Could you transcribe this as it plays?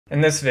In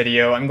this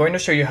video, I'm going to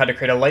show you how to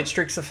create a light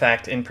streaks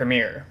effect in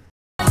Premiere.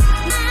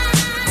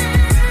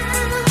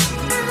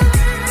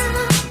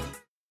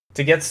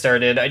 To get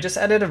started, I just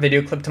added a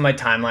video clip to my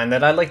timeline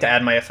that I'd like to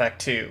add my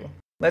effect to.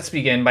 Let's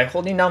begin by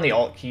holding down the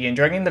Alt key and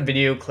dragging the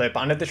video clip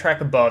onto the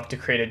track above to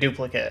create a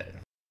duplicate.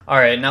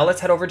 Alright, now let's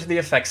head over to the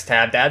Effects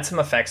tab to add some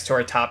effects to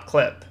our top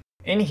clip.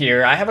 In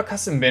here, I have a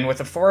custom bin with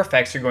the 4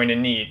 effects you're going to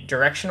need: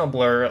 Directional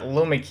Blur,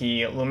 Luma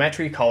Key,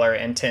 Lumetri Color,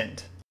 and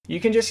Tint. You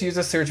can just use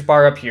the search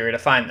bar up here to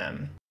find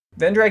them.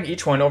 Then drag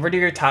each one over to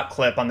your top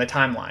clip on the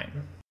timeline.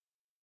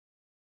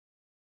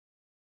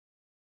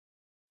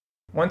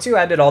 Once you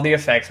added all the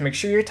effects, make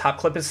sure your top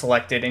clip is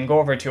selected and go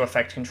over to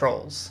Effect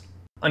Controls.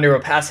 Under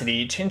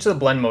Opacity, change the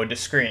blend mode to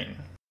Screen.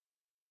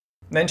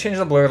 Then change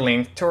the blur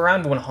length to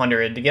around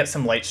 100 to get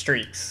some light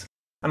streaks.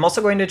 I'm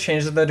also going to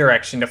change the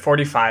direction to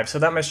 45 so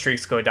that my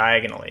streaks go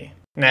diagonally.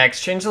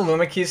 Next, change the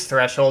Luma Key's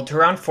threshold to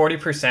around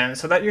 40%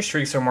 so that your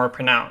streaks are more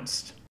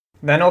pronounced.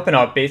 Then open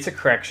up Basic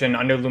Correction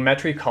under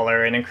Lumetri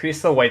Color and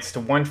increase the whites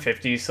to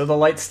 150 so the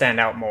lights stand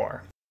out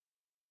more.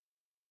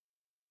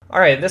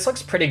 Alright, this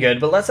looks pretty good,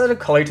 but let's add a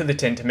color to the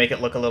tint to make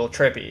it look a little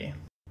trippy.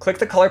 Click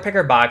the color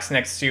picker box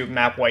next to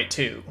Map White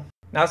to.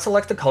 Now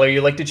select the color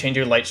you'd like to change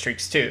your light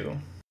streaks to.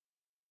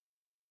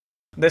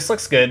 This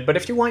looks good, but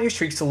if you want your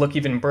streaks to look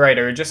even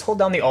brighter, just hold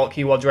down the Alt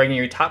key while dragging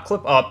your top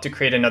clip up to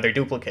create another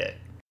duplicate.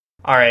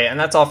 Alright, and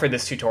that's all for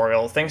this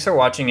tutorial. Thanks for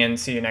watching and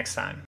see you next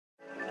time.